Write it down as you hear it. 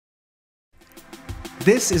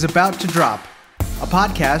This is About to Drop, a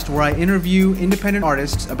podcast where I interview independent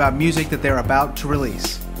artists about music that they're about to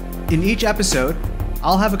release. In each episode,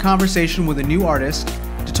 I'll have a conversation with a new artist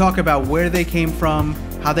to talk about where they came from,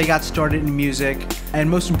 how they got started in music, and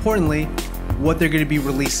most importantly, what they're going to be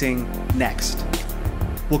releasing next.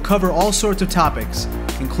 We'll cover all sorts of topics,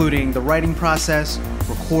 including the writing process,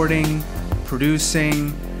 recording,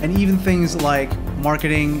 producing, and even things like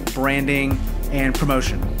marketing, branding, and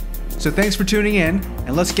promotion. So thanks for tuning in,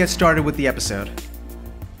 and let's get started with the episode.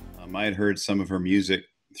 I had heard some of her music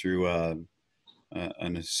through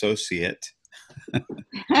an associate. And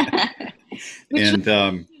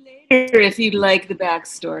if you'd like the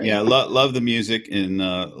backstory. Yeah, love the music and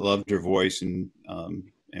loved her voice. And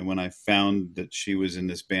when I found that she was in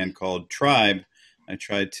this band called Tribe, I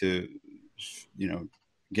tried to,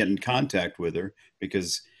 get in contact with her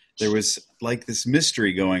because there was like this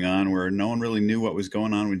mystery going on where no one really knew what was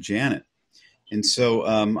going on with Janet. And so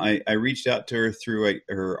I reached out to her through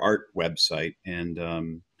her art website,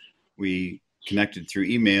 and we connected through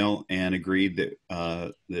email and agreed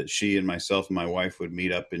that she and myself and my wife would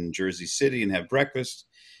meet up in Jersey City and have breakfast,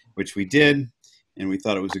 which we did. And we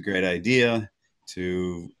thought it was a great idea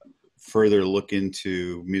to further look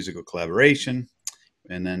into musical collaboration.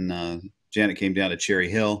 And then Janet came down to Cherry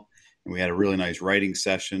Hill, and we had a really nice writing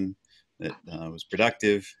session that was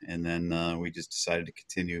productive. And then we just decided to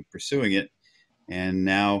continue pursuing it. And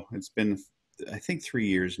now it's been, I think, 3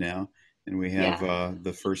 years now. And we have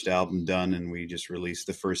the first album done, and we just released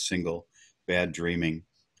the first single, Bad Dreaming.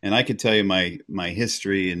 And I could tell you my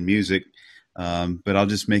history in music, but I'll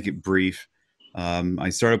just make it brief. I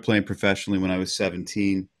started playing professionally when I was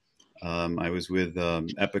 17. I was with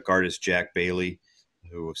epic artist Jack Bailey,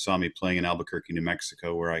 who saw me playing in Albuquerque, New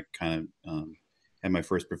Mexico, where I kind of had my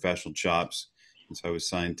first professional chops. And so I was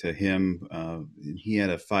signed to him. He had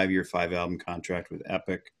a 5-year, 5-album contract with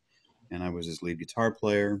Epic, and I was his lead guitar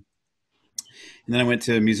player. And then I went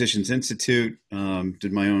to Musicians Institute,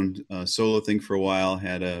 did my own solo thing for a while,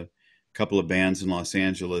 had a couple of bands in Los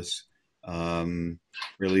Angeles,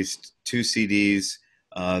 released 2 CDs.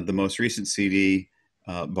 The most recent CD,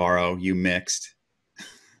 Borrow, You mixed.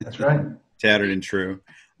 That's right. Tattered and True.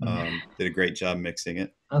 Did a great job mixing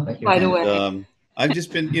it. Oh, thank you. By the way. I've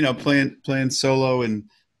just been, playing solo and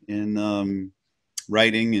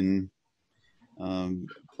writing and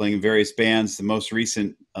playing in various bands. The most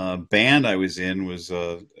recent band I was in was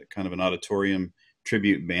kind of an auditorium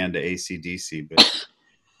tribute band to AC/DC, but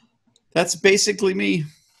that's basically me.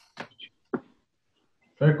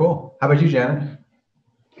 Very cool. How about you, Janet?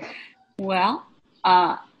 Well,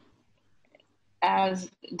 as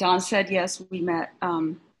Don said, yes, we met.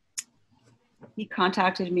 He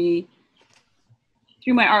contacted me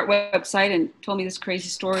through my art website and told me this crazy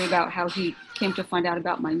story about how he came to find out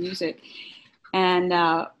about my music. And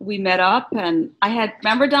we met up, and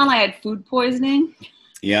remember, Don, I had food poisoning?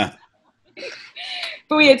 Yeah.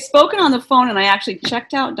 But we had spoken on the phone, and I actually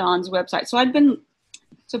checked out Don's website. So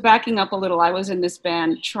backing up a little, I was in this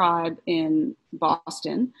band Tribe in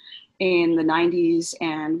Boston in the 90s,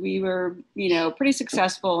 and we were, pretty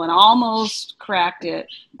successful and almost cracked it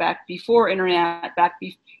back before internet,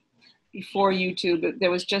 before YouTube. There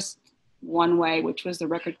was just one way, which was the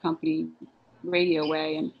record company radio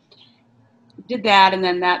way, and did that, and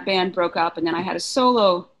then that band broke up, and then I had a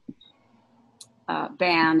solo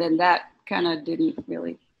band, and that kind of didn't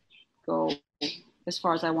really go as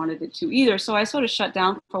far as I wanted it to either, so I sort of shut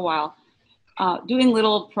down for a while, doing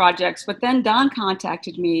little projects. But then Don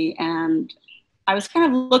contacted me, and I was kind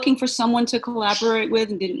of looking for someone to collaborate with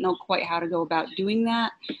and didn't know quite how to go about doing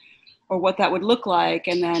that or what that would look like.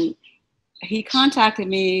 And then he contacted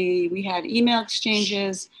me, we had email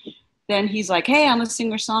exchanges. Then he's like, hey, I'm a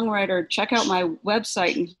singer-songwriter. Check out my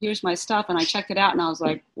website, and here's my stuff. And I checked it out, and I was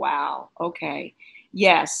like, wow, okay.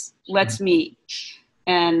 Yes, let's meet.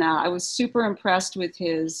 And I was super impressed with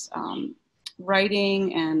his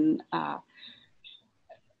writing, and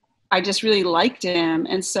I just really liked him.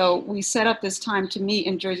 And so we set up this time to meet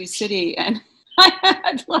in Jersey City, and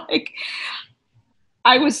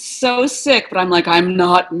I was so sick, but I'm like, I'm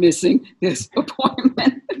not missing this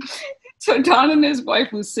appointment. So Don and his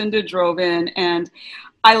wife, Lucinda, drove in, and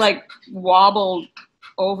I wobbled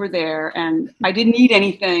over there, and I didn't eat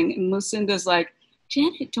anything. And Lucinda's like,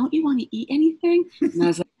 Janet, don't you want to eat anything? And I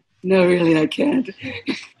was like, no, really, I can't.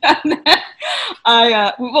 And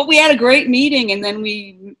then we had a great meeting, and then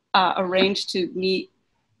we arranged to meet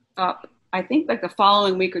up, I think the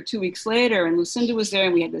following week or 2 weeks later, and Lucinda was there,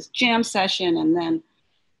 and we had this jam session, and then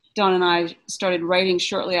Don and I started writing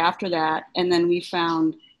shortly after that, and then we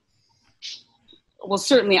found, well,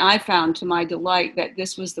 certainly I found to my delight that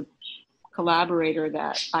this was the collaborator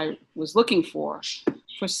that I was looking for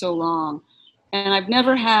so long. And I've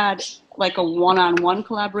never had like a one-on-one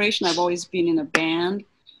collaboration. I've always been in a band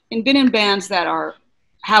and been in bands that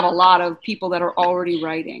have a lot of people that are already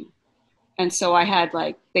writing. And so I had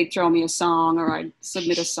like, they'd throw me a song or I'd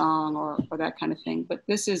submit a song or that kind of thing. But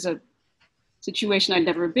this is a situation I'd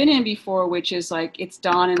never been in before, which is like, it's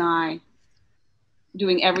Don and I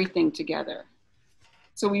doing everything together.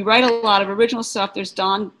 So we write a lot of original stuff.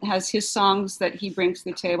 Don has his songs that he brings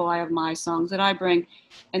to the table. I have my songs that I bring,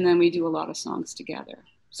 and then we do a lot of songs together.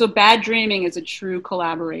 So Bad Dreaming is a true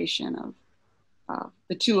collaboration of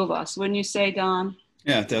the two of us. Wouldn't you say, Don?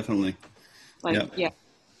 Yeah, definitely. Like, yeah.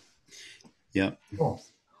 Yeah. Cool.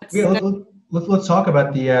 Yeah, let's talk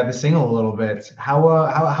about the single a little bit.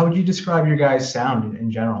 How would you describe your guys' sound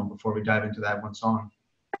in general before we dive into that one song?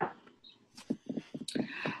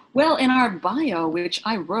 Well, in our bio, which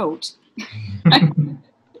I wrote,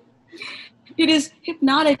 it is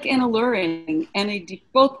hypnotic and alluring, and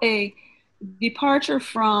both a departure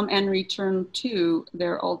from and return to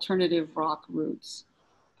their alternative rock roots.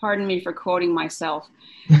 Pardon me for quoting myself,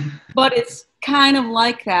 but it's kind of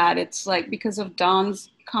like that. It's like because of Don's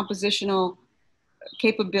compositional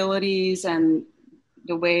capabilities and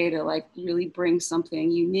the way to like really bring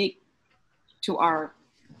something unique to our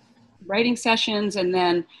writing sessions, and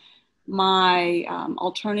then my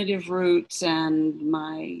alternative roots and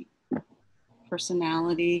my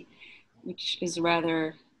personality, which is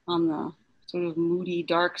rather on the sort of moody,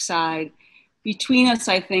 dark side. Between us,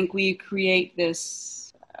 I think we create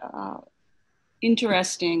this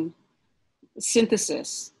interesting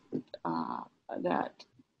synthesis that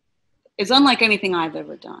is unlike anything I've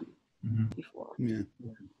ever done before. Yeah.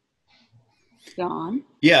 Don?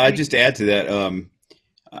 Yeah, I'd just add to that.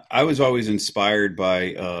 I was always inspired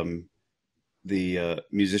by the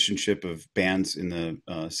musicianship of bands in the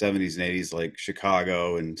 70s and 80s, like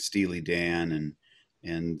Chicago and Steely Dan,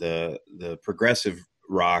 and the progressive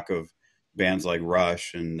rock of bands like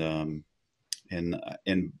Rush,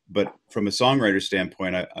 but from a songwriter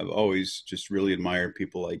standpoint, I've always just really admired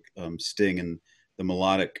people like Sting and the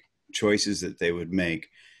melodic choices that they would make,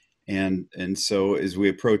 and so as we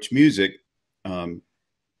approach music, I'm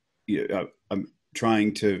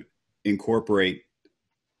trying to incorporate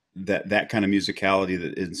that kind of musicality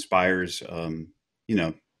that inspires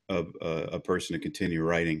a person to continue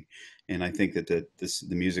writing. And I think that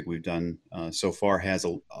the music we've done so far has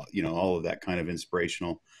all of that kind of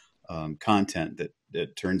inspirational content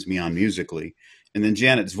that turns me on musically. And then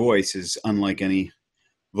Janet's voice is unlike any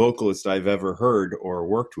vocalist I've ever heard or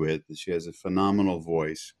worked with. She has a phenomenal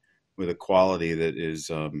voice with a quality that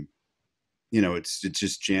is it's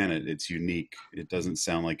just Janet. It's unique. It doesn't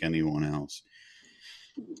sound like anyone else.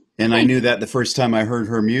 And I knew that the first time I heard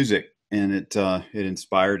her music, and it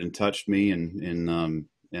inspired and touched me, and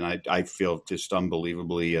I feel just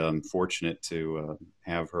unbelievably fortunate to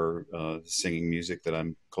have her singing music that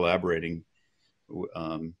I'm collaborating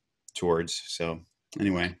towards. So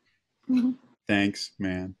anyway, thanks,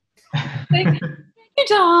 man. Thank you,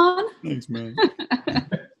 Don. Thanks, man.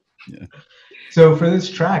 Yeah. So for this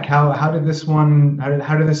track, how did this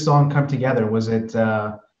song come together? Was it?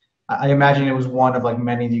 I imagine it was one of like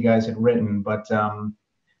many that you guys had written, but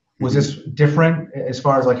was this different as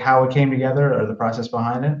far as like how it came together or the process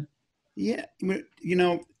behind it? Yeah,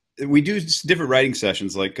 we do different writing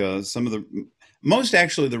sessions. Like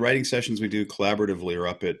actually the writing sessions we do collaboratively are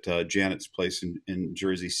up at Janet's place in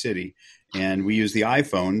Jersey City, and we use the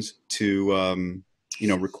iPhones to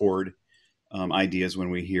record ideas when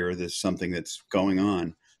we hear there's something that's going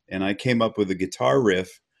on. And I came up with a guitar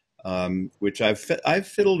riff, which I've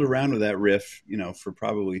fiddled around with that riff, for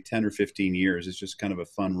probably 10 or 15 years. It's just kind of a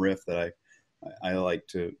fun riff that I like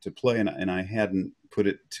to play, and I hadn't put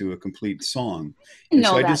it to a complete song. And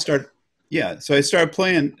so I just started, so I started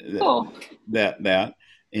playing that,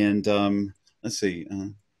 and let's see.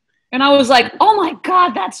 And I was like, oh my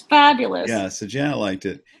God, that's fabulous. Yeah, so Janet liked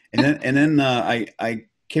it. And then I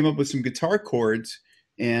came up with some guitar chords,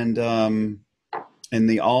 and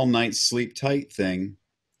the All Night Sleep Tight thing,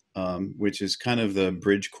 which is kind of the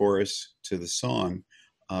bridge chorus to the song,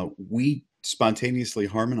 we spontaneously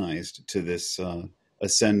harmonized to this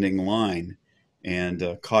ascending line,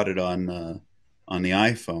 and caught it on the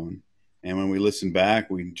iPhone. And when we listened back,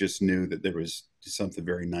 we just knew that there was something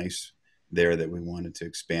very nice there that we wanted to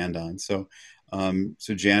expand on. So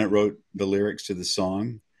Janet wrote the lyrics to the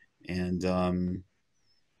song, and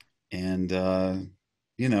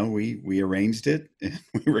we arranged it, and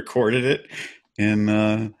we recorded it,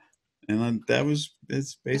 and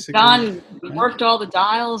it's basically Don worked all the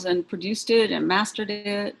dials and produced it and mastered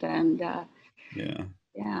it, and yeah.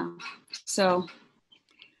 So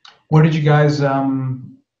Where did you guys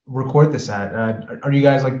record this at? Are you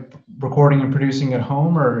guys like recording and producing at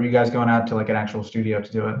home, or are you guys going out to like an actual studio to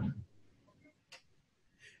do it?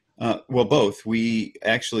 Well, both. We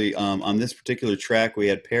actually, on this particular track, we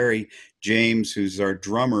had Perry James, who's our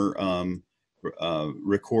drummer,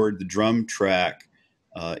 record the drum track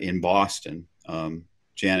in Boston.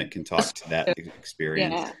 Janet can talk to that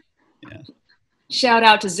experience. yeah. Yeah. Shout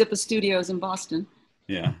out to Zippa Studios in Boston.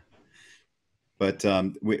 Yeah. But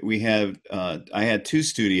we have, I had two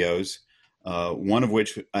studios, one of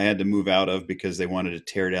which I had to move out of because they wanted to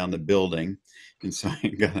tear down the building. And so I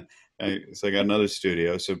got another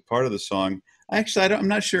studio. So part of the song, actually, I'm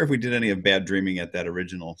not sure if we did any of Bad Dreaming at that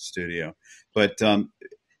original studio, but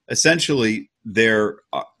essentially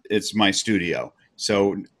it's my studio.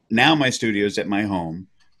 So now my studio is at my home,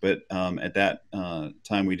 but at that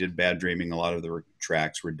time we did Bad Dreaming. A lot of the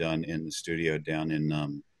tracks were done in the studio down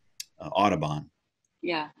in Audubon.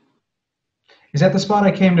 Yeah. Is that the spot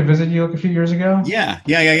I came to visit you like a few years ago? Yeah.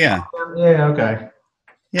 Yeah, okay.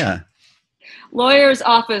 Yeah. Lawyer's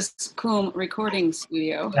office, cum recording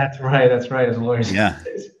studio. That's right. As a lawyer. Yeah.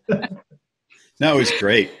 No, it was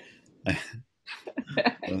great. Yeah,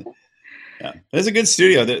 it's a good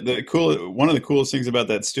studio. One of the coolest things about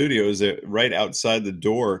that studio is that right outside the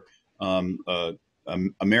door, a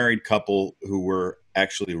married couple who were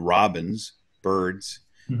actually robins, birds,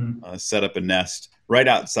 set up a nest right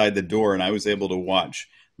outside the door, and I was able to watch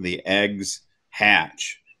the eggs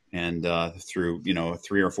hatch and through a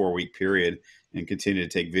 3 or 4 week period, and continue to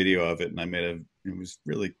take video of it. And it was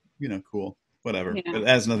really cool. Whatever, Yeah. It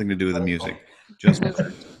has nothing to do with the music. Just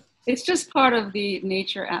It's just part of the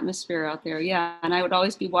nature atmosphere out there. Yeah. And I would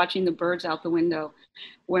always be watching the birds out the window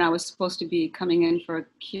when I was supposed to be coming in for a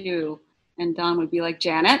cue. And Don would be like,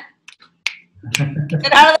 Janet,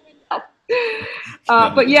 get out of the window.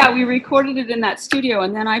 But yeah, we recorded it in that studio.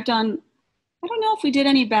 And then I don't know if we did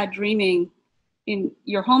any Bad Dreaming in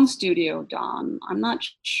your home studio, Don. I'm not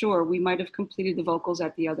sure. We might have completed the vocals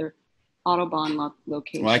at the other Audubon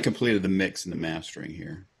location. Well, I completed the mix and the mastering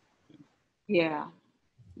here. Yeah.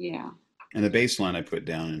 Yeah. And the bass line I put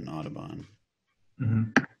down in Audubon.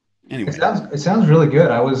 Mm-hmm. Anyway. It sounds really good.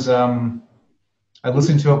 I listened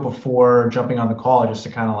to it before jumping on the call just to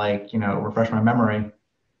kind of refresh my memory.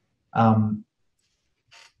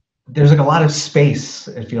 There's like a lot of space,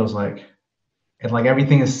 it feels like. And like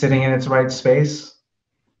everything is sitting in its right space.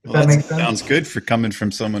 If that makes sense. Sounds good for coming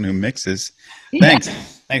from someone who mixes. Yeah.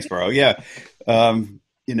 Thanks, Bro. Yeah.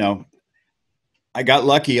 I got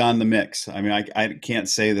lucky on the mix. I mean, I can't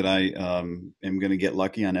say that I am going to get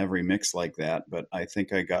lucky on every mix like that, but I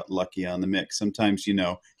think I got lucky on the mix. Sometimes, you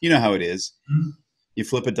know how it is. Mm-hmm. You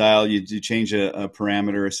flip a dial, you change a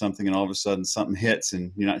parameter or something, and all of a sudden something hits,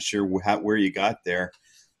 and you're not sure where you got there.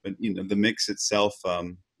 But the mix itself,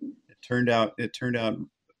 it turned out. I'm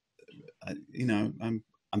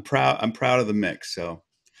proud of the mix. So,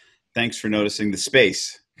 thanks for noticing the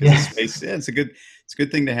space. Yes. Space, it's a good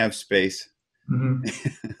thing to have space. Mm-hmm.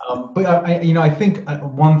 But I think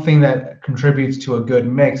one thing that contributes to a good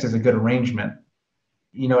mix is a good arrangement.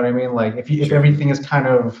 You know what I mean? Like if everything is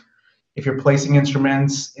if you're placing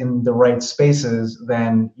instruments in the right spaces,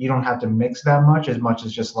 then you don't have to mix that much as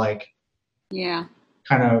just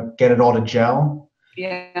kind of get it all to gel.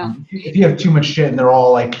 Yeah. If you have too much shit and they're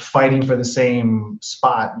all like fighting for the same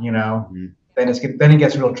spot, mm-hmm. then it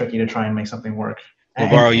gets real tricky to try and make something work. Well,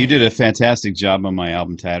 Varro, you did a fantastic job on my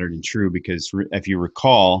album Tattered and True, because if you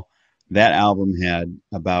recall, that album had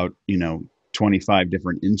about 25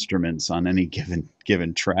 different instruments on any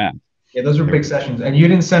given track. Yeah, those were big sessions, and you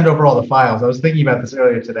didn't send over all the files. I was thinking about this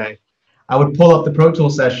earlier today. I would pull up the Pro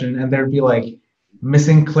Tools session, and there'd be like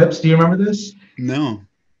missing clips. Do you remember this? No.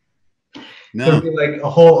 There'd be like a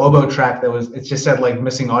whole oboe track it just said like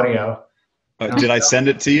missing audio. Did I send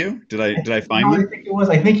it to you? Did I find it? I think it was.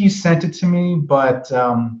 I think you sent it to me, but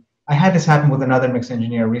I had this happen with another mix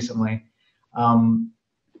engineer recently.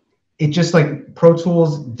 It just like Pro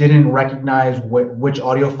Tools didn't recognize which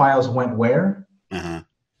audio files went where. Uh-huh.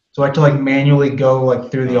 So I had to like manually go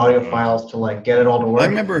like through the audio files to like get it all to work. I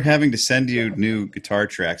remember having to send you new guitar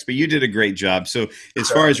tracks, but you did a great job. So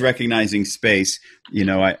as far as recognizing space,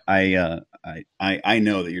 I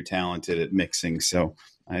know that you're talented at mixing. So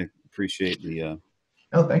I appreciate the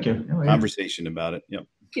thank you. conversation about it. Yep.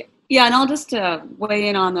 Yeah, and I'll just weigh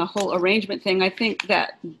in on the whole arrangement thing. I think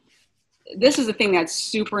that this is a thing that's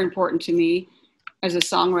super important to me as a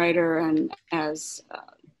songwriter and as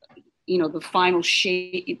the final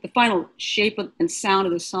shape and sound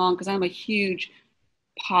of the song, because I'm a huge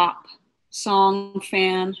pop song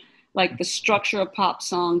fan. like the structure of pop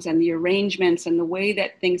songs and the arrangements and the way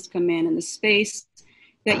that things come in and the space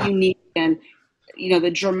that you need, and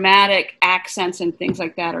the dramatic accents and things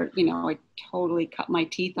like that are, I totally cut my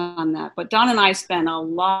teeth on that. But Don and I spend a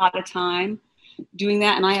lot of time doing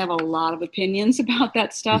that, and I have a lot of opinions about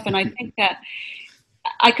that stuff. And I think that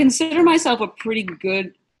I consider myself a pretty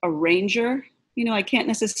good arranger. I can't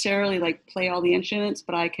necessarily like play all the instruments,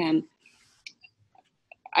 but I can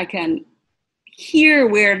hear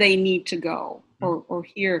where they need to go or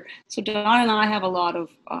hear. So Don and I have a lot of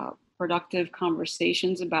productive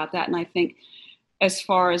conversations about that. And I think as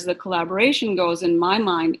far as the collaboration goes, in my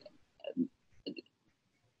mind,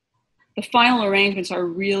 the final arrangements are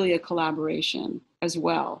really a collaboration as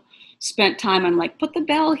well. Spent time on like, put the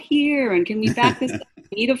bell here, and can we back this up?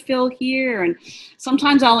 We need a fill here. And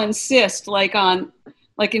sometimes I'll insist, like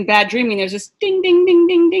in Bad Dreaming, there's this ding, ding, ding,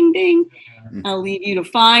 ding, ding, ding. I'll leave you to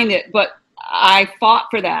find it. But I fought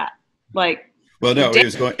for that. Like, well, no,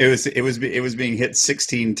 it was being hit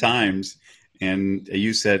 16 times, and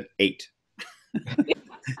you said 8.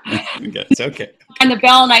 It's okay. And the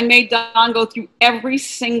bell, and I made Don go through every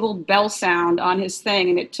single bell sound on his thing,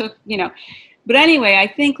 and it took, But anyway, I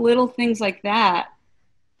think little things like that,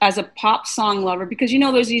 as a pop song lover, because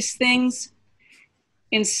there's these things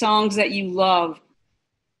in songs that you love,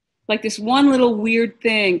 like this one little weird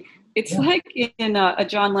thing. It's like in a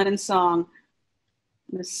John Lennon song,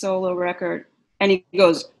 the solo record, and he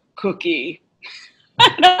goes, "Cookie." I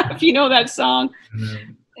don't know if you know that song.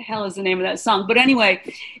 Mm-hmm. The hell is the name of that song? But anyway,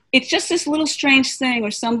 it's just this little strange thing, or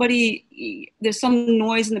there's some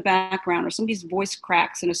noise in the background, or somebody's voice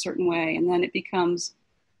cracks in a certain way, and then it becomes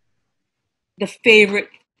the favorite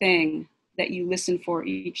thing that you listen for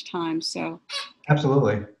each time. So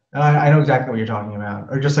absolutely. I know exactly what you're talking about.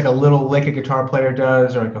 Or just like a little lick a guitar player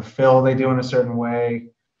does, or like a fill they do in a certain way.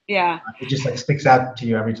 Yeah. It just like sticks out to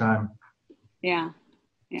you every time. Yeah.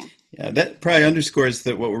 Yeah. Yeah, that probably underscores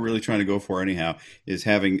that what we're really trying to go for anyhow is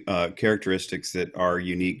having characteristics that are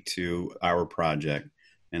unique to our project.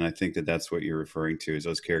 And I think that that's what you're referring to, is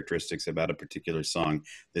those characteristics about a particular song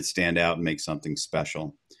that stand out and make something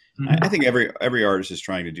special. Mm-hmm. I think every artist is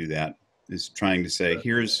trying to do that, is trying to say,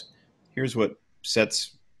 here's what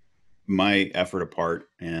sets my effort apart,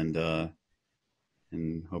 and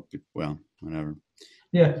hope it, well, whatever.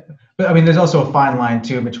 Yeah, but I mean, there's also a fine line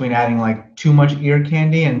too between adding like too much ear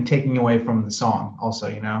candy and taking away from the song. Also,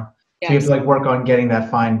 Yes. So you have to like work on getting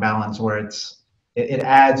that fine balance where it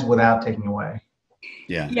adds without taking away.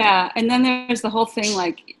 Yeah. Yeah, and then there's the whole thing,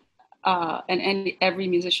 like, and every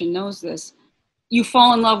musician knows this. You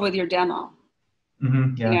fall in love with your demo.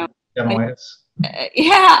 Mm-hmm, yeah. Demoitis.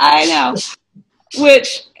 Yeah, I know.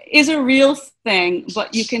 Which is a real thing,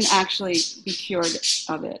 but you can actually be cured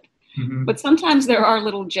of it. Mm-hmm. But sometimes there are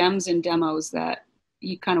little gems in demos that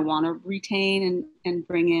you kind of want to retain and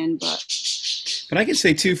bring in. But I can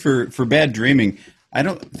say too, for Bad Dreaming, I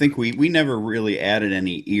don't think we never really added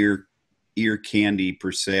any ear candy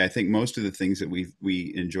per se. I think most of the things that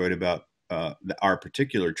we enjoyed about our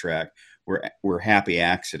particular track were happy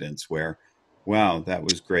accidents where, wow, that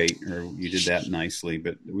was great, or you did that nicely.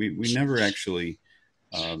 But we never actually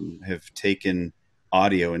have taken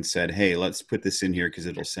audio and said, hey, let's put this in here because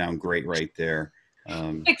it'll sound great right there.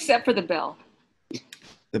 Except for the bell.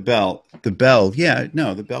 The bell. Yeah,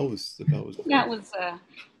 no, the bell was. That was,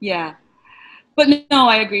 yeah. But no,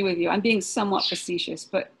 I agree with you. I'm being somewhat facetious,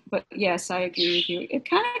 but yes, I agree with you. It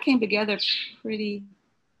kind of came together pretty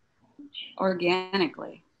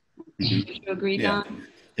organically. Mm-hmm. Did you agree, Don? Yeah,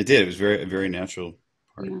 it did. It was a very natural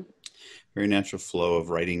part. Yeah. Very natural flow of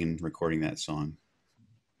writing and recording that song.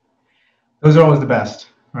 Those are always the best,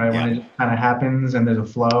 right? Yeah. When it just kind of happens and there's a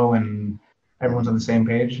flow and everyone's on the same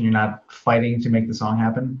page and you're not fighting to make the song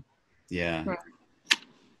happen. Yeah. Right.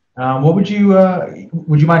 What would you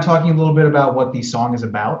mind talking a little bit about what the song is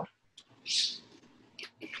about?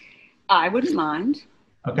 I wouldn't mind.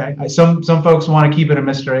 Okay. Some folks want to keep it a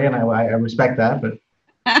mystery, and I respect that, but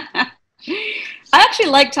I actually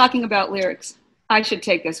like talking about lyrics. I should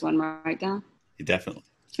take this one, right, Don? Definitely.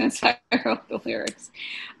 Since I wrote the lyrics.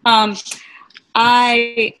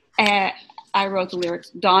 I wrote the lyrics.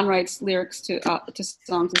 Don writes lyrics to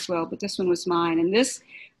songs as well, but this one was mine. And this,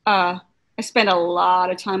 I spent a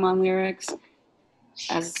lot of time on lyrics.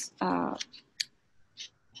 This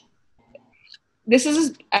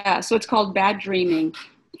is so it's called Bad Dreaming.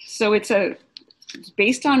 So it's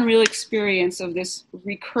based on real experience of this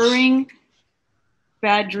recurring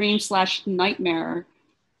bad dream / nightmare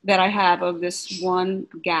that I have of this one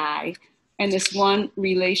guy and this one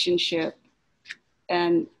relationship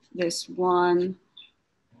and this one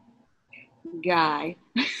guy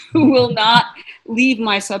who will not leave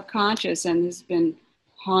my subconscious and has been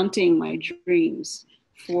haunting my dreams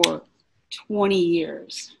for 20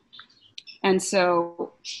 years. And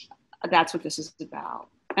so that's what this is about.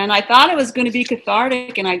 And I thought it was going to be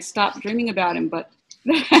cathartic and I'd stop dreaming about him, but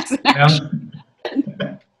that hasn't actually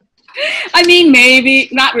happened. I mean, maybe,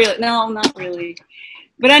 not really. No, not really.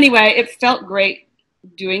 But anyway, it felt great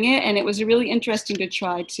doing it. And it was really interesting to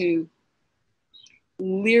try to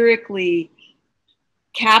lyrically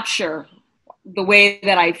capture the way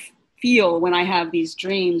that I feel when I have these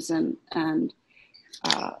dreams and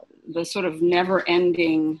the sort of never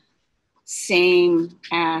ending same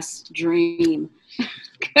ass dream.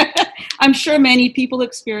 I'm sure many people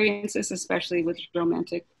experience this, especially with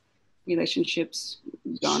romantic relationships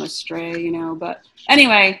gone astray, you know, but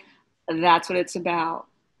anyway, that's what it's about.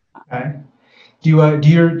 Okay. Do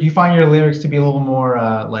you find your lyrics to be a little more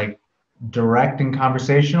like direct and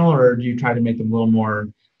conversational, or do you try to make them a little more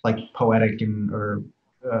like poetic and or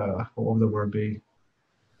what would the word be?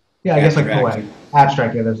 Yeah, I guess like poetic,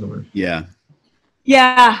 abstract. Yeah, that's the word. Yeah.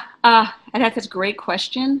 Yeah, and that's a great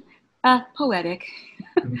question. Poetic.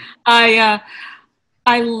 I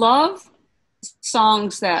love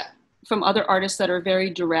songs that from other artists that are very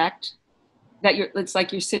direct. That it's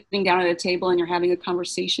like you're sitting down at a table and you're having a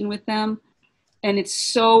conversation with them, and it's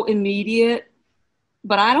so immediate.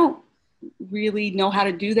 But I don't really know how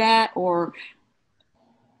to do that, or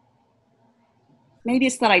maybe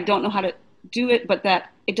it's that I don't know how to do it, but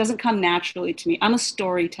that it doesn't come naturally to me. I'm a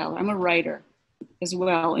storyteller. I'm a writer as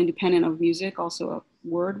well, independent of music, also a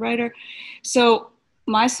word writer. So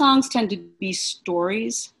my songs tend to be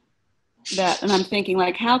stories and I'm thinking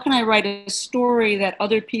like, how can I write a story that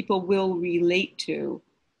other people will relate to?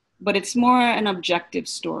 But it's more an objective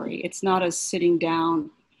story. It's not a sitting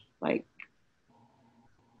down, like,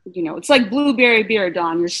 you know, it's like Blueberry Beer,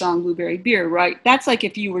 Don, your song Blueberry Beer, right? That's like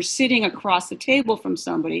if you were sitting across the table from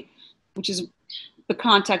somebody, which is the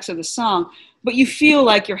context of the song, but you feel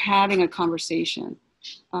like you're having a conversation.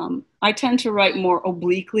 I tend to write more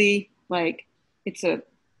obliquely, like it's a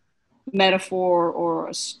metaphor or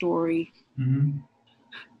a story, mm-hmm.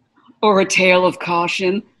 or a tale of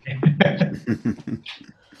caution.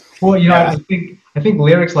 Well, you know, I think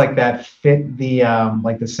lyrics like that fit the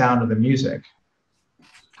like the sound of the music.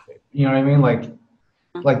 You know what I mean?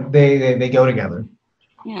 Like they go together.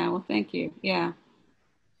 Yeah. Well, thank you. Yeah.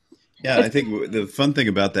 Yeah, I think the fun thing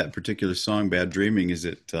about that particular song, "Bad Dreaming," is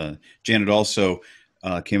that Janet also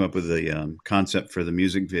came up with the concept for the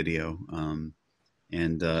music video,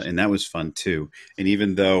 and that was fun too. And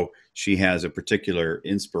even though she has a particular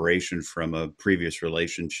inspiration from a previous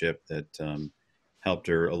relationship that helped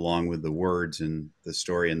her along with the words and the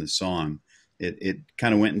story and the song, it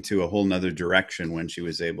kind of went into a whole nother direction when she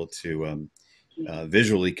was able to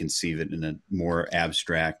visually conceive it in a more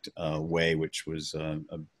abstract way, which was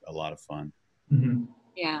a lot of fun. Mm-hmm.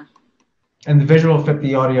 Yeah. And the visual fit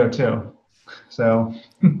the audio too. So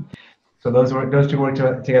those two work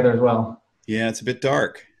together as well. Yeah, it's a bit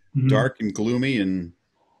dark, mm-hmm. dark and gloomy and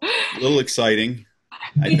a little exciting,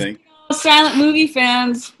 I think. Silent movie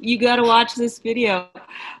fans, you got to watch this video.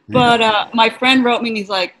 But my friend wrote me and he's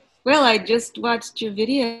like, well, I just watched your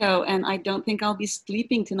video and I don't think I'll be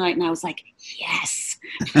sleeping tonight. And I was like, yes.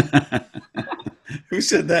 Who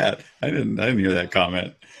said that? I didn't hear that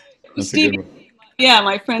comment. That's Stevie. Yeah,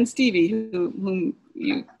 my friend Stevie, whom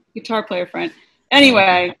you guitar player friend.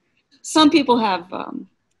 Anyway, some people have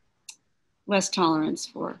less tolerance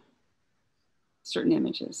for certain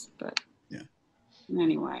images, but yeah.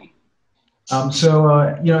 Anyway.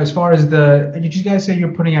 So you know, as far as did you guys say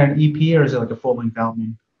you're putting out an EP or is it like a full-length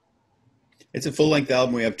album? It's a full-length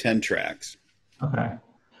album. We have 10 tracks. Okay.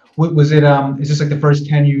 Was it is this like the first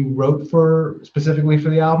 10 you wrote specifically for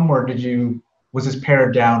the album, or was this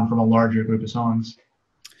pared down from a larger group of songs?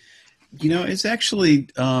 You know, it's actually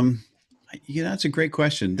that's a great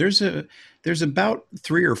question. There's about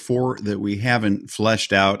 3 or 4 that we haven't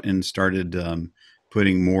fleshed out and started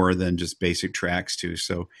putting more than just basic tracks to.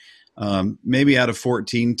 So maybe out of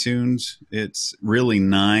 14 tunes, it's really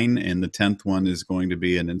 9, and the 10th one is going to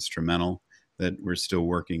be an instrumental that we're still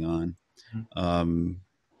working on.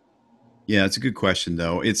 Yeah, it's a good question,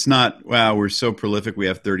 though. It's not, wow, we're so prolific, we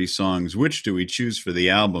have 30 songs. Which do we choose for the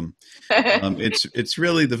album? It's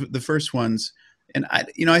really the first ones. And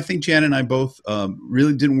I think Jan and I both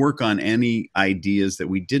really didn't work on any ideas that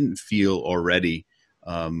we didn't feel already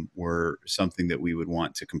were something that we would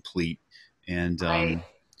want to complete. And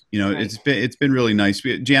it's been really nice.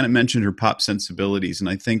 Janet mentioned her pop sensibilities, and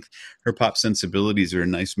I think her pop sensibilities are a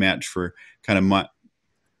nice match for kind of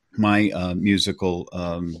my musical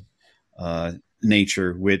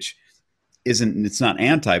nature, which it's not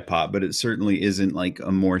anti-pop, but it certainly isn't like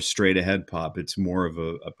a more straight ahead pop. It's more of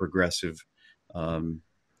a progressive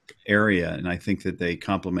area. And I think that they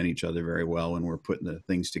complement each other very well when we're putting the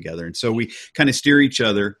things together. And so we kind of steer each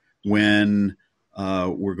other when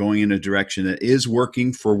we're going in a direction that is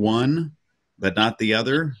working for one, but not the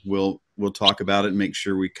other. We'll talk about it and make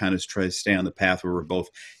sure we kind of try to stay on the path where we're both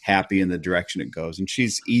happy in the direction it goes. And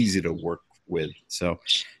she's easy to work with. So,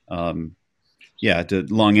 yeah, the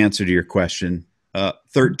long answer to your question,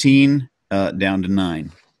 13 down to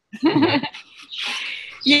 9.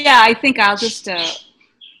 Yeah, I think I'll just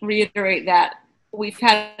reiterate that we've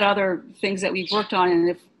had other things that we've worked on, and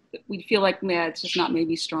if we feel like, man, it's just not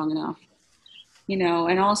maybe strong enough,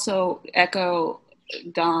 and also echo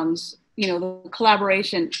Don's, the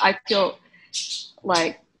collaboration. I feel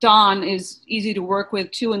like Don is easy to work with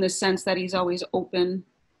too, in the sense that he's always open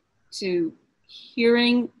to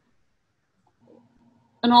hearing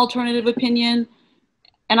an alternative opinion.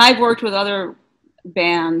 And I've worked with other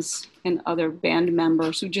bands and other band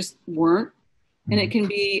members who just weren't. And it can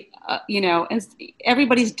be, and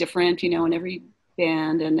everybody's different, and every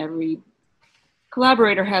band and every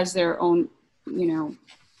collaborator has their own,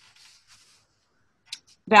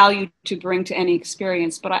 value to bring to any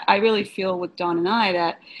experience. But I really feel with Don and I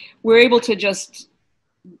that we're able to just,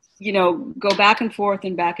 go back and forth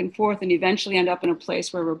and eventually end up in a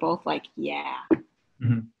place where we're both like, yeah.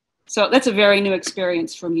 Mm-hmm. So that's a very new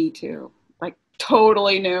experience for me too. Like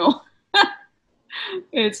totally new.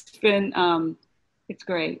 It's been, it's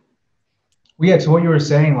great. Well, yeah, to what you were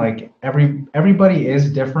saying, like everybody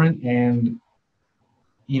is different, and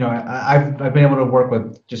I've been able to work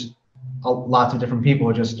with just lots of different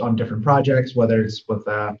people just on different projects, whether it's with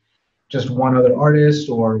just one other artist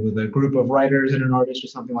or with a group of writers and an artist or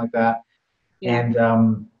something like that. Yeah.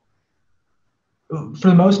 And for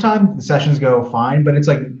the most time, the sessions go fine, but it's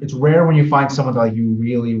rare when you find someone that you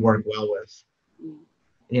really work well with,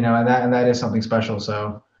 and that is something special.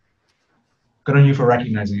 So good on you for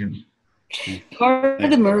recognizing it. Part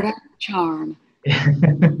of the Murdoch charm.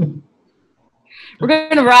 We're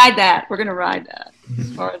going to ride that.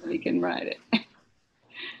 As far as we can ride it.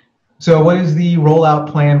 So what is the rollout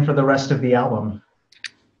plan for the rest of the album?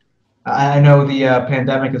 I know the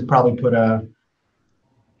pandemic has probably put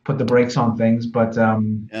the brakes on things, but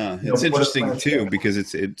yeah, it's interesting too, because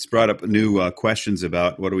it's brought up new questions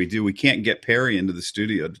about what do we do. We can't get Perry into the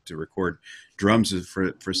studio to record drums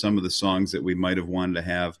for some of the songs that we might have wanted to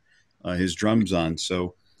have his drums on.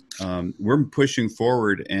 So we're pushing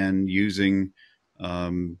forward and using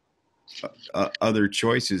other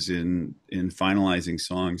choices in finalizing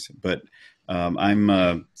songs. But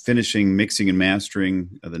I'm finishing mixing and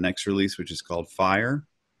mastering the next release, which is called Fire.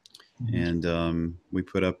 And we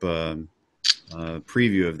put up a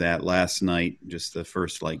preview of that last night, just the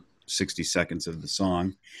first 60 seconds of the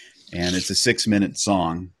song. And it's a 6-minute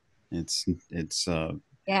song. It's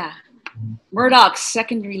yeah, Murdoch's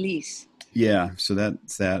second release. Yeah, so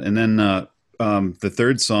that's that. And then the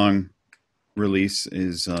third song release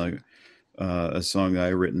is a song I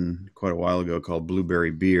written quite a while ago called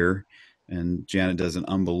Blueberry Beer. And Janet does an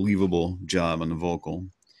unbelievable job on the vocal.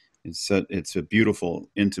 It's a beautiful,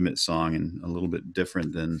 intimate song, and a little bit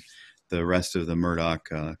different than the rest of the Murdoch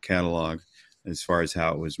catalog as far as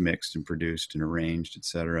how it was mixed and produced and arranged,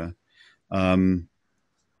 etc.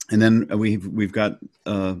 And then we've got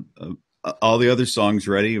all the other songs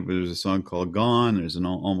ready. There's a song called Gone. There's an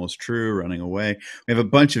Almost True, Running Away. We have a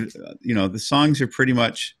bunch of the songs are pretty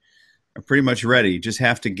much ready. You just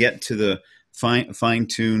have to get to the fine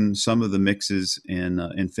tune some of the mixes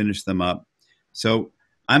and finish them up. So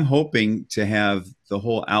I'm hoping to have the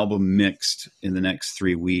whole album mixed in the next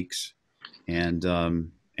 3 weeks, and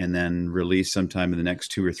then release sometime in the next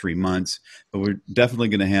 2 or 3 months. But we're definitely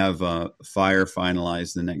going to have Fire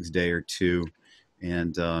finalized the next day or two,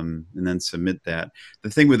 and then submit that. The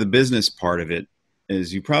thing with the business part of it,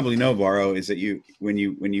 as you probably know, Varro, is that when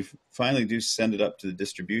you finally do send it up to the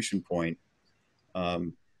distribution point,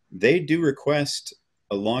 they do request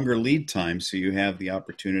a longer lead time, so you have the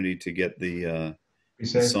opportunity to get the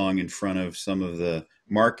song in front of some of the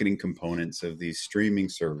marketing components of these streaming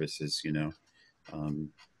services,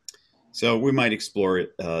 so we might explore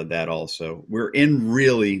that also. We're in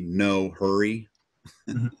really no hurry,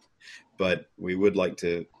 but we would like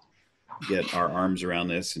to get our arms around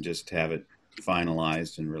this and just have it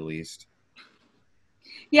finalized and released.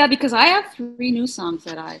 Yeah, because I have 3 new songs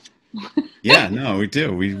that Yeah, no, we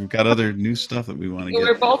do. We've got other new stuff that we want to get.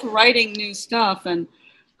 We're both writing new stuff, and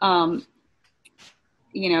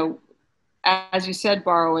as you said,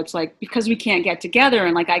 Varro, it's like because we can't get together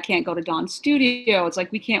and I can't go to Don's studio, it's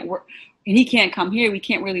like we can't and he can't come here. We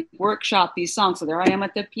can't really workshop these songs. So there I am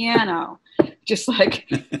at the piano, just like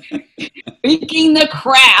freaking the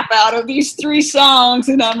crap out of these 3 songs.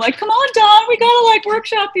 And I'm like, come on, Don, we gotta like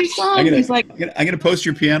workshop these songs. He's like, I'm gonna post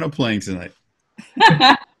your piano playing tonight.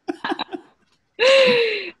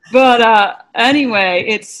 But anyway,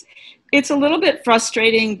 it's a little bit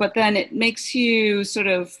frustrating, but then it makes you sort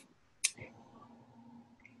of,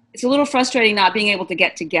 it's a little frustrating not being able to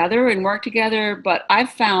get together and work together. But I've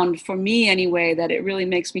found, for me anyway, that it really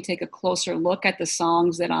makes me take a closer look at the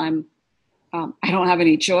songs that I don't have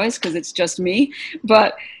any choice because it's just me.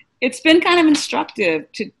 But it's been kind of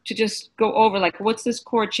instructive to just go over, like, what's this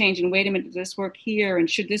chord change? And wait a minute, does this work here? And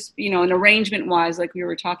should this, you know, and arrangement wise, like we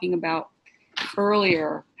were talking about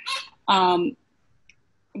earlier,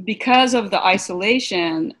 because of the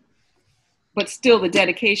isolation, but still the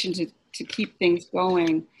dedication to keep things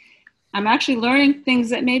going, I'm actually learning things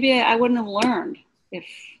that maybe I wouldn't have learned if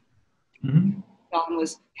Don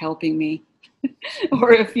was helping me,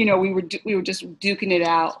 or if, you know, we were just duking it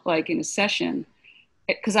out like in a session,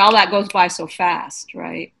 because all that goes by so fast,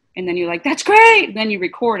 right? And then you're like, that's great. And then you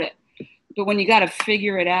record it. But when you got to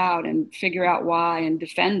figure it out and figure out why and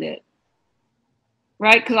defend it,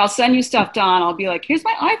 right? Because I'll send you stuff, Don. I'll be like, here's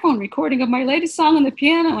my iPhone recording of my latest song on the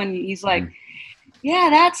piano. And he's like, yeah,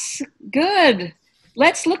 that's good.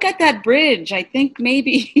 Let's look at that bridge. I think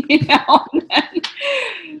maybe, you know.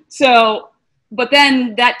 So, but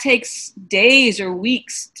then that takes days or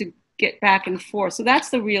weeks to get back and forth. So that's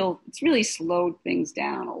it's really slowed things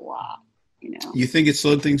down a lot, you know. You think it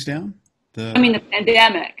slowed things down? I mean, the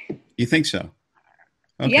pandemic. You think so?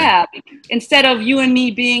 Okay. Yeah. Instead of you and me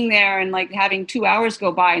being there and like having 2 hours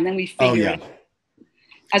go by and then we figure it out.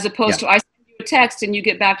 As opposed to I send you a text and you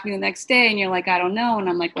get back to me the next day and you're like, I don't know. And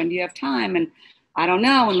I'm like, when do you have time? And I don't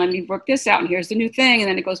know. And let me work this out. And here's the new thing. And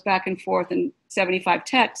then it goes back and forth and 75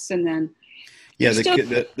 texts. And then. Yeah.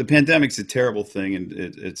 The pandemic's a terrible thing and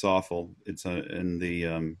it's awful. And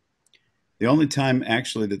the only time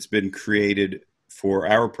actually that's been created for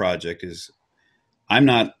our project is I'm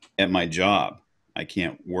not at my job. I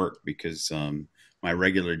can't work because my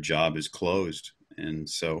regular job is closed. And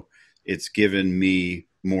so it's given me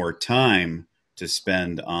more time to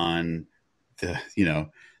spend on the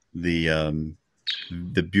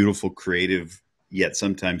beautiful, creative, yet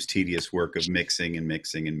sometimes tedious work of mixing and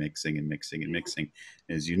mixing and mixing and mixing and mixing,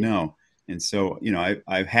 as you know. And so, you know,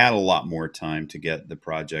 I've had a lot more time to get the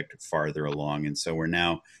project farther along. And so we're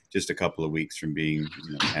now just a couple of weeks from being,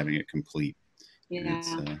 you know, having it complete. Yeah. And it's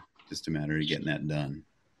just a matter of getting that done.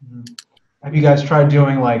 Have you guys tried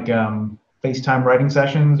doing like FaceTime writing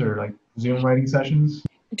sessions or like Zoom writing sessions?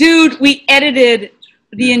 Dude, we edited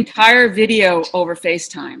the entire video over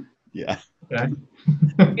FaceTime. Yeah. Okay.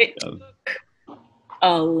 It took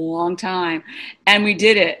a long time. And we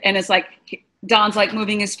did it. And it's like, Don's like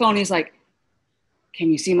moving his phone. He's like,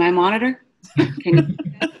 can you see my monitor? Can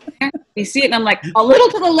you see it? And I'm like, a little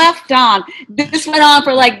to the left, Don. This went on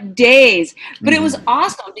for like days. But it was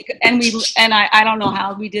awesome. Because, and I don't know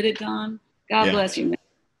how we did it, Don. God bless you, man.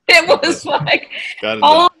 It was like a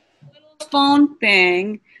little phone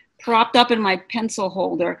thing propped up in my pencil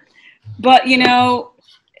holder. But, you know,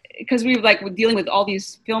 because we were dealing with all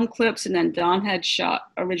these film clips, and then Don had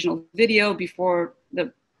shot original video before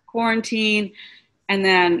the quarantine, and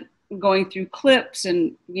then going through clips,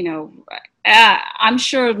 and, you know, I'm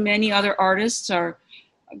sure many other artists are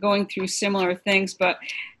going through similar things, but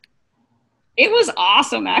it was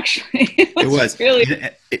awesome, actually. It was really,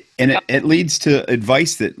 and it leads to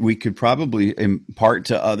advice that we could probably impart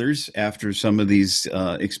to others after some of these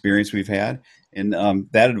experience we've had. And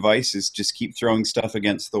that advice is just keep throwing stuff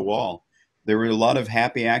against the wall. There were a lot of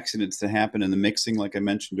happy accidents that happened in the mixing, like I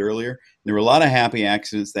mentioned earlier. There were a lot of happy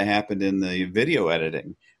accidents that happened in the video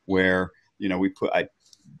editing, where, you know, we'd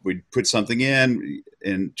put something in,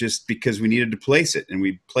 and just because we needed to place it, and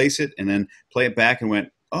we'd place it and then play it back and went,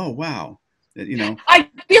 oh, wow. You know, I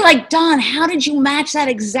feel like, Don, how did you match that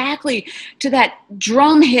exactly to that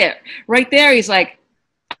drum hit right there? He's like,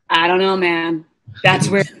 I don't know, man. That's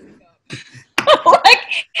where. Like,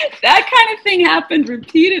 that kind of thing happened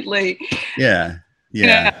repeatedly. Yeah.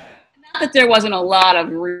 Not that there wasn't a lot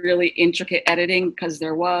of really intricate editing, because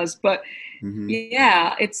there was, but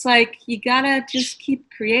yeah, it's like you gotta just keep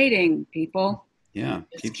creating, people. Yeah,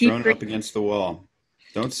 keep throwing it up against the wall.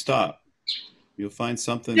 Don't stop. You'll find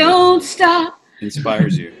something. Don't stop.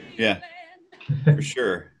 Inspires you. Yeah, for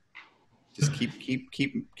sure. Just keep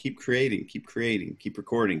creating, keep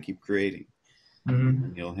recording, keep creating.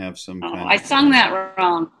 And you'll have some kind of. I sung that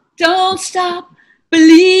wrong. Don't stop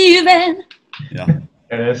believing. Yeah,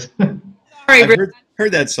 It is. Sorry, I've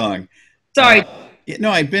heard that song. Sorry.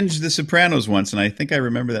 No, I binged The Sopranos once, and I think I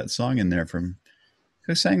remember that song in there from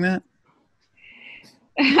who sang that?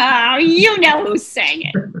 You know who sang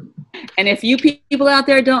it. And if you people out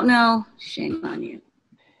there don't know, shame on you.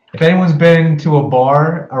 If anyone's been to a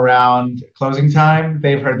bar around closing time,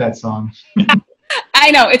 they've heard that song.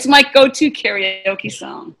 I know. It's my go-to karaoke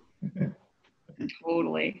song.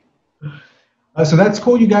 Totally. So that's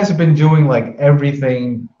cool. You guys have been doing like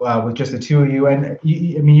everything with just the two of you. And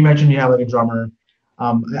you mentioned you have like a drummer.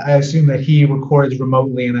 I assume that he records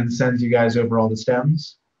remotely and then sends you guys over all the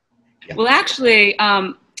stems. Yeah. Well, actually,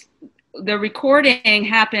 the recording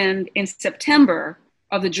happened in September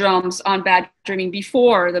of the drums on Bad Dreaming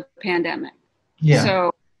before the pandemic. Yeah.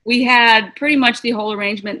 So we had pretty much the whole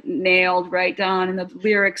arrangement nailed, right, Don, and the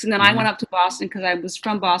lyrics. And then I went up to Boston because I was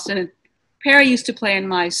from Boston, and Perry used to play in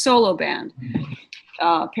my solo band,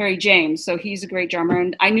 Perry James. So he's a great drummer.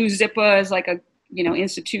 And I knew Zippa as like a,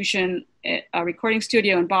 institution, a recording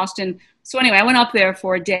studio in Boston. So anyway, I went up there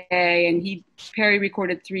for a day, and Perry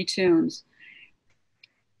recorded 3 tunes.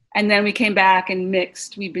 And then we came back and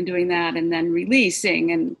mixed. We've been doing that and then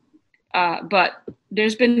releasing. And but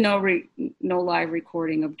there's been no live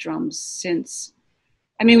recording of drums since.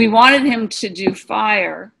 I mean, we wanted him to do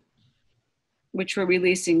Fire, which we're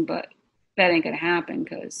releasing, but that ain't gonna happen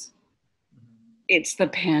because it's the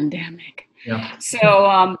pandemic. Yeah.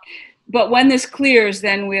 So, but when this clears,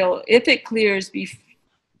 then if it clears,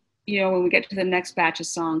 when we get to the next batch of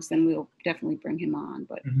songs, then we'll definitely bring him on.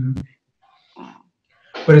 But.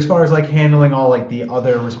 But as far as like handling all like the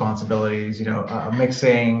other responsibilities,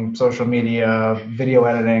 mixing, social media, video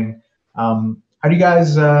editing, how do you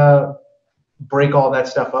guys break all that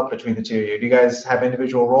stuff up between the two of you? Do you guys have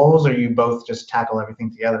individual roles, or you both just tackle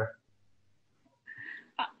everything together?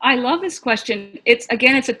 I love this question. It's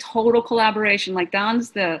a total collaboration. Like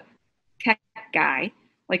Don's the tech guy.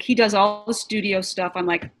 Like he does all the studio stuff. I'm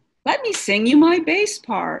like, let me sing you my bass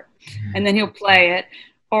part. And then he'll play it.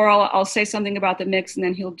 Or I'll say something about the mix and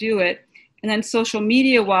then he'll do it. And then social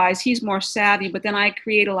media wise, he's more savvy, but then I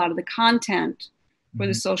create a lot of the content for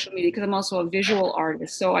the social media because I'm also a visual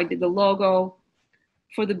artist. So I did the logo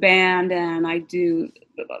for the band and I do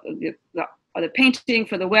the painting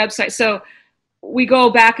for the website. So we go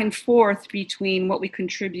back and forth between what we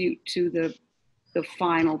contribute to the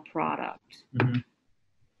final product. Mm-hmm.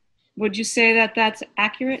 Would you say that that's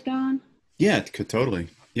accurate, Don? Yeah, totally.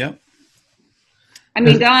 Yep. I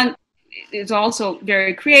mean, Don is also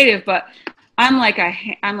very creative, but I'm like a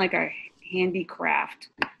handicraft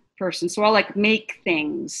person. So I'll like make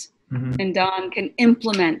things, and Don can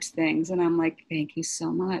implement things. And I'm like, thank you so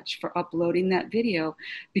much for uploading that video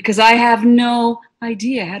because I have no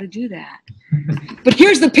idea how to do that. But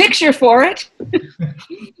here's the picture for it.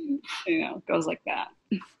 It goes like that.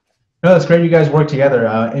 No, it's great you guys work together.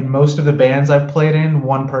 In most of the bands I've played in,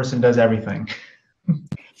 one person does everything.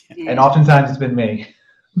 And oftentimes it's been me.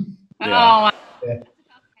 Yeah. Oh, yeah.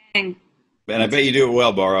 And I bet you do it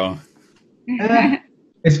well, Borrow.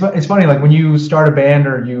 It's funny, like when you start a band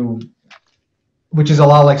which is a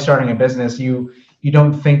lot like starting a business, you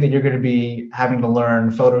don't think that you're going to be having to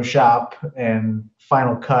learn Photoshop and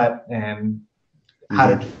Final Cut and how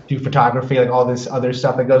to do photography, like all this other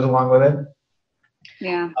stuff that goes along with it.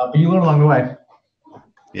 Yeah. But you learn along the way.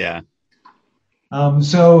 Yeah.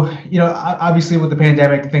 So, obviously with the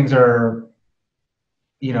pandemic, things are,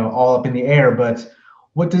 all up in the air, but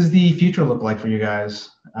what does the future look like for you guys?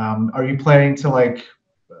 Are you planning to like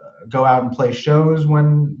go out and play shows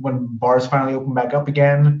when bars finally open back up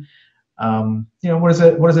again? What does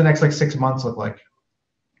the next like 6 months look like?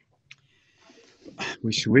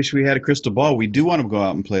 Wish we had a crystal ball. We do want to go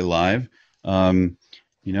out and play live.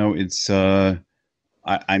 It's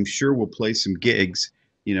I'm sure we'll play some gigs.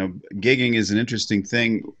 Gigging is an interesting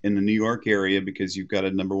thing in the New York area because you've got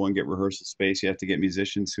to, number one, get rehearsal space. You have to get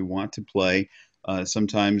musicians who want to play.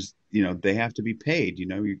 Sometimes, they have to be paid.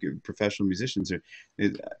 You get professional musicians.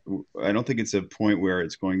 I don't think it's a point where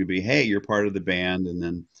it's going to be, hey, you're part of the band, and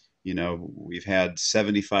then, we've had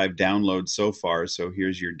 75 downloads so far, so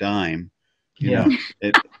here's your dime. Spend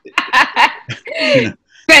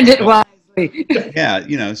it wisely.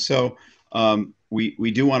 Yeah, so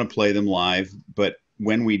we do want to play them live, but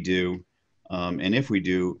when we do, and if we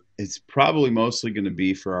do, it's probably mostly going to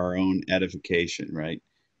be for our own edification, right?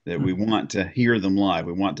 That we want to hear them live.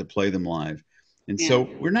 We want to play them live. And so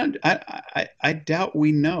we're not, I doubt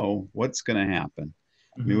we know what's going to happen.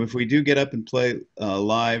 I mean, if we do get up and play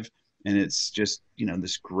live and it's just,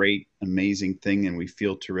 this great, amazing thing and we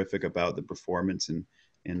feel terrific about the performance and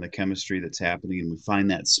the chemistry that's happening and we find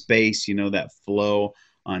that space, that flow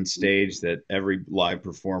on stage that every live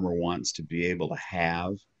performer wants to be able to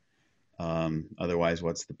have, Otherwise,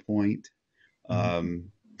 what's the point?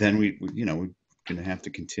 Then we're going to have to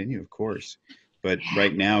continue, of course. But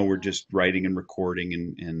right now, we're just writing and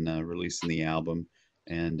recording and releasing the album.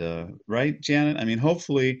 And right, Janet? I mean,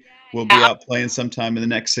 hopefully we'll be out playing sometime in the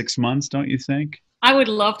next 6 months, don't you think? I would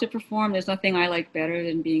love to perform. There's nothing I like better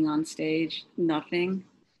than being on stage. Nothing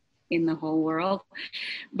in the whole world.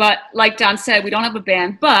 But like Don said, we don't have a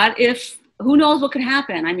band. But who knows what could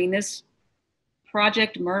happen? I mean, this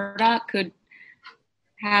project Murdoch could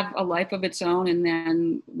have a life of its own, and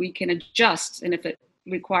then we can adjust. And if it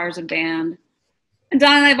requires a band. And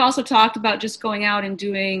Don and I have also talked about just going out and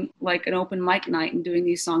doing like an open mic night and doing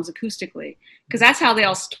these songs acoustically, because that's how they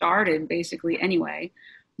all started basically anyway,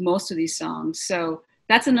 most of these songs. So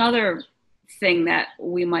that's another thing that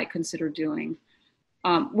we might consider doing,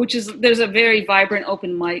 which is there's a very vibrant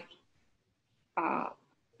open mic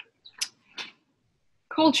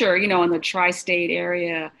culture, in the tri-state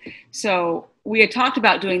area. So we had talked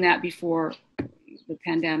about doing that before the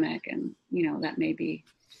pandemic, and, that may be.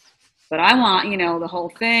 But I want, the whole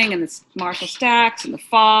thing, and the Marshall Stacks and the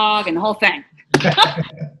fog and the whole thing. That's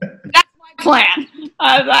my plan.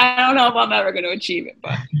 I don't know if I'm ever going to achieve it,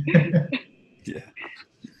 but yeah.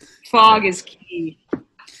 Fog is key.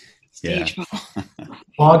 Stage fog.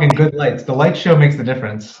 Fog and good lights. The light show makes the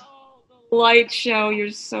difference. Oh, the light show.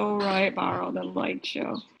 You're so right, Barrow. The light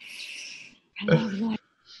show. I love light.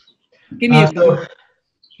 Give me a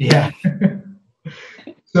yeah.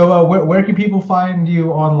 So where can people find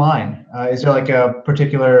you online? Is there like a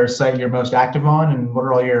particular site you're most active on, and what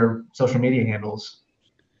are all your social media handles?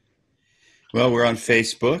 Well, we're on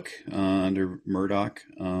Facebook under Murdoch.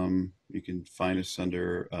 You can find us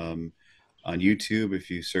under on YouTube if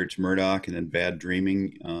you search Murdoch and then Bad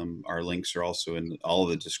Dreaming. Our links are also in all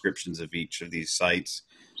of the descriptions of each of these sites.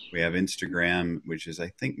 We have Instagram, which is I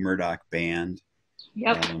think Murdoch Band.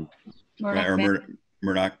 Yep.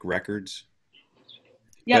 Murdoch Records.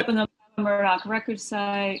 Yep, and the Murdoch Records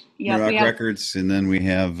site. Yep, Murdoch Records, and then we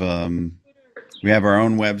have our own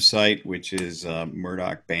website, which is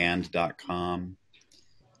murdochband.com,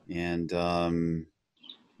 and so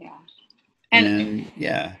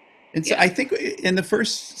I think in the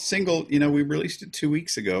first single, we released it 2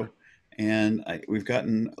 weeks ago, and we've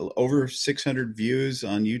gotten over 600 views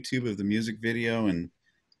on YouTube of the music video, and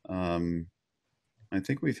I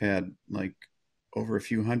think we've had like over a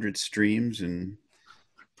few hundred streams and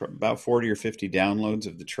about 40 or 50 downloads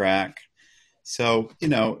of the track. So,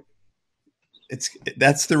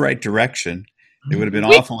 that's the right direction. It would have been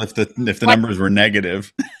awful if the numbers were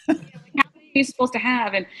negative. How many are you supposed to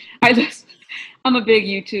have? And I'm a big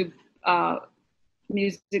YouTube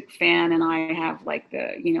music fan, and I have like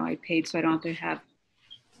I paid so I don't have to have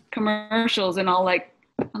commercials, and I'm like,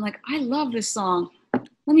 I love this song.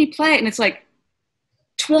 Let me play it. And it's like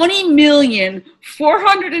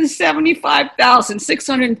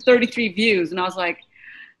 20,475,633 views. And I was like,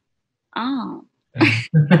 oh. How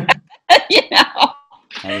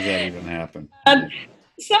does that even happen?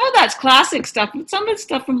 Some of that's classic stuff, but some of it's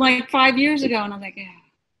stuff from like 5 years ago. And I'm like, yeah.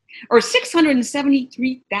 Or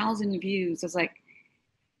 673,000 views. I was like,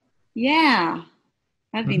 yeah,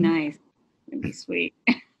 that'd be nice. That'd be sweet.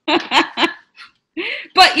 But,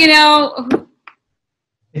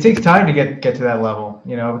 it takes time to get to that level,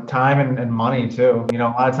 time and money too. A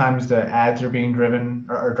lot of times the ads are being driven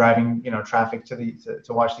or driving, traffic to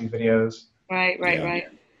watch these videos. Right. Or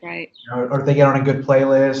if they get on a good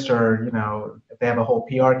playlist, or, if they have a whole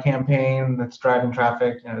PR campaign that's driving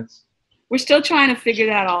traffic, We're still trying to figure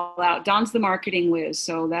that all out. Don's the marketing whiz,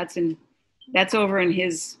 so that's over in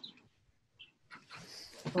his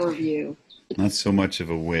purview. Not so much of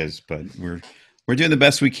a whiz, but we're doing the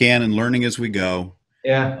best we can and learning as we go.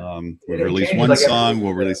 Yeah. We'll release one song.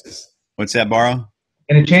 We'll release this. What's that, Barrow?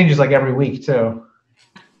 And it changes like every week too.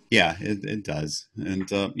 Yeah, it does. And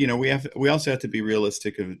we also have to be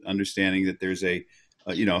realistic of understanding that there's a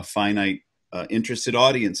finite interested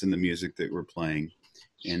audience in the music that we're playing,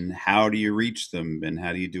 and how do you reach them, and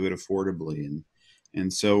how do you do it affordably,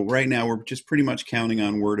 and so right now we're just pretty much counting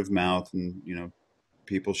on word of mouth and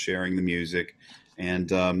people sharing the music.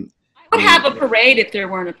 And I would have a parade if there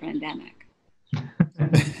weren't a pandemic.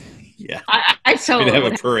 Yeah, I totally have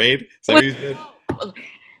a parade. Is that what you said?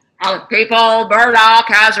 People, Murdoch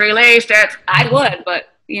has released it. I would, but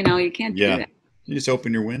you can't do that. You just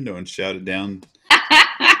open your window and shout it down.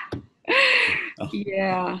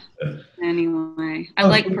 Yeah. Anyway, I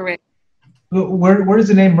like parade. Where does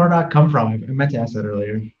the name Murdoch come from? I meant to ask that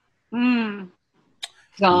earlier.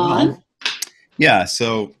 Don? Yeah,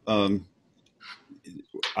 so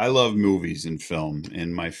I love movies and film,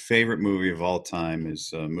 and my favorite movie of all time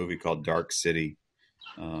is a movie called Dark City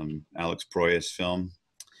Alex Proyas film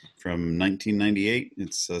from 1998.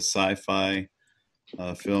 It's a sci-fi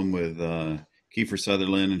film with Kiefer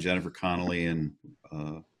Sutherland and Jennifer Connelly and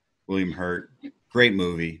William Hurt. Great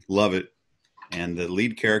movie. Love it. And the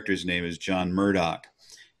lead character's name is John Murdoch.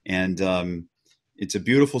 And it's a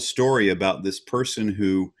beautiful story about this person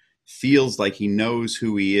who feels like he knows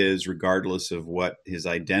who he is regardless of what his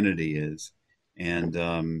identity is. And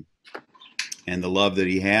the love that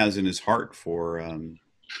he has in his heart for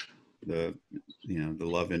the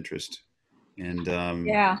love interest. And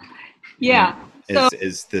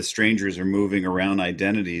as the strangers are moving around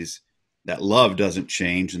identities, that love doesn't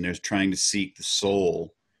change, and they're trying to seek the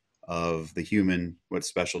soul of the human, what's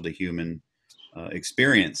special to human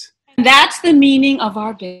experience. That's the meaning of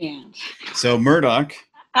our band. So Murdoch.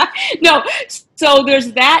 No, so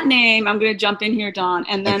there's that name. I'm going to jump in here, Don,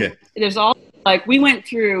 and then there's all like we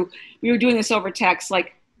were doing this over text,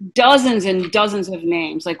 like dozens and dozens of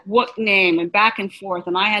names, like what name, and back and forth,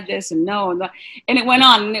 and I had this and no, and it went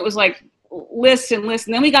on, and it was like list and list,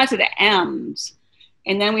 and then we got to the M's,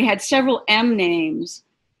 and then we had several M names,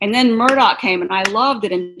 and then Murdoch came, and I loved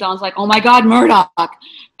it, and Don's like, oh my God, Murdoch,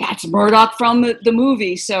 that's Murdoch from the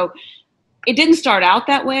movie. So it didn't start out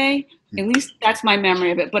that way, at least that's my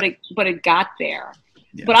memory of it, but it got there.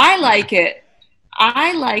 Yeah. But I liked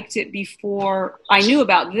it before I knew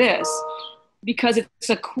about this, because it's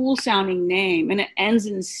a cool sounding name and it ends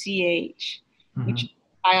in CH, which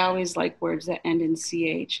I always like words that end in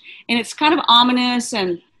CH. And it's kind of ominous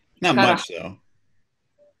and not much though.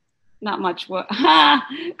 Not much. What?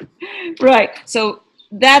 Right. So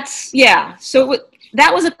that's, yeah. So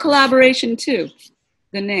that was a collaboration too.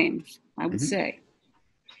 The name, I would say.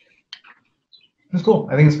 It's cool.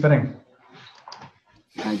 I think it's fitting.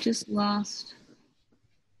 I just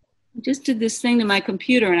did this thing to my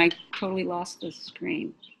computer and I totally lost the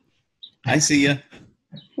screen. I see you.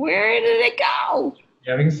 Where did it go?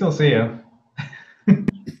 Yeah, we can still see you.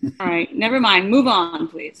 All right, never mind. Move on,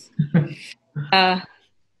 please. Well,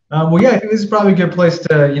 yeah, I think this is probably a good place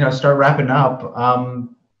to, start wrapping up.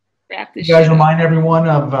 Wrap this. You guys remind everyone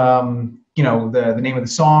of, the name of the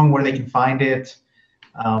song, where they can find it,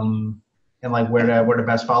 and like where to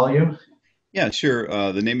best follow you. Yeah, sure.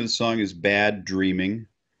 The name of the song is Bad Dreaming.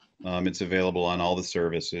 It's available on all the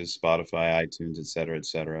services, Spotify, iTunes, et cetera,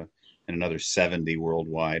 and another 70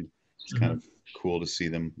 worldwide. It's kind of cool to see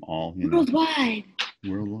them all. Worldwide,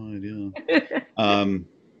 yeah.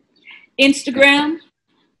 Instagram,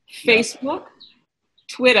 Facebook,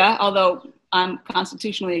 Twitter, although I'm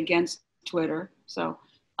constitutionally against Twitter, so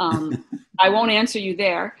I won't answer you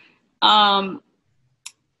there.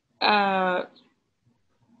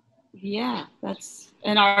 Yeah, that's,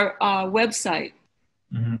 and our website,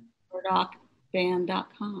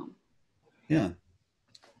 murdochband.com. Yeah.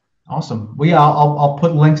 Awesome. Well, yeah, I'll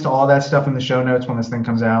put links to all that stuff in the show notes when this thing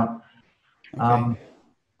comes out. Okay.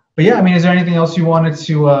 But yeah, I mean, is there anything else you wanted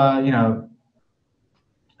to,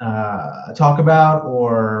 talk about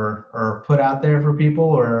or put out there for people?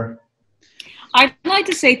 Or I'd like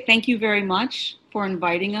to say thank you very much for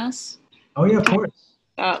inviting us. Oh yeah, of course.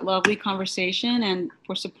 Lovely conversation, and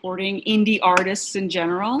for supporting indie artists in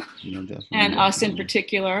general, and us in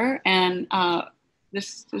particular. And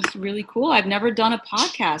this is really cool. I've never done a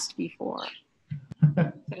podcast before,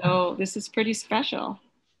 so this is pretty special.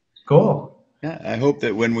 Cool. Yeah, I hope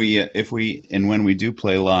that when we do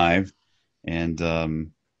play live, and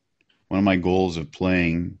one of my goals of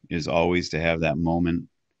playing is always to have that moment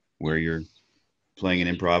where you're playing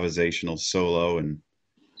an improvisational solo and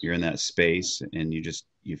you're in that space and you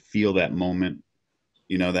feel that moment,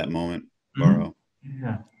 that moment, Borrow.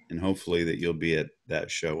 Yeah. And hopefully that you'll be at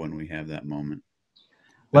that show when we have that moment.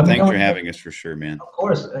 Thanks for having us, for sure, man. Of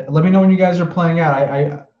course. Let me know when you guys are playing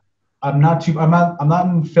out. I'm not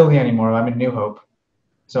in Philly anymore. I'm in New Hope,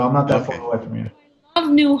 so I'm not that far away from you. I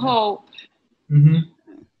love New Hope. Mm-hmm.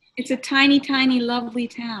 It's a tiny, tiny, lovely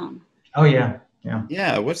town. Oh yeah, yeah.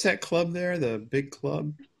 Yeah. What's that club there? The big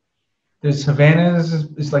club. There's Havana's.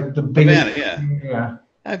 It's like the biggest. Havana, yeah.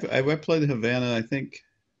 I played the Havana, I think,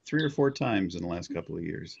 3 or 4 times in the last couple of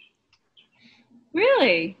years.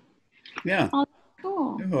 Really? Yeah. Oh,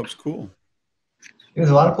 cool. New Hope's cool.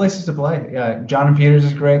 There's a lot of places to play. Yeah, John and Peters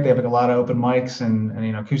is great. They have like a lot of open mics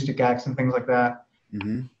and acoustic acts and things like that.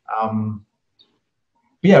 Mm-hmm.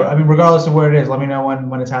 Yeah, I mean, regardless of where it is, let me know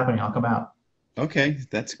when it's happening. I'll come out. Okay,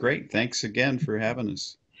 that's great. Thanks again for having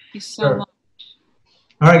us. Thank you so much.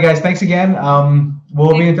 All right, guys. Thanks again.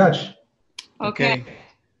 We'll be in touch. Okay.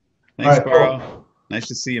 Thanks, right, Barrow. cool. Nice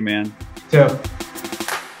to see you, man. Too.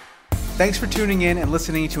 Thanks for tuning in and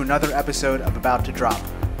listening to another episode of About to Drop.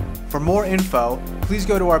 For more info, please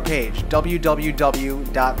go to our page,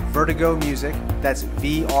 www.vertigomusic, that's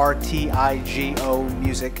VRTIGO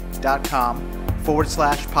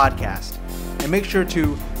music.com/podcast. And make sure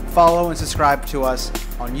to follow and subscribe to us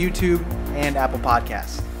on YouTube and Apple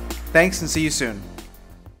Podcasts. Thanks and see you soon.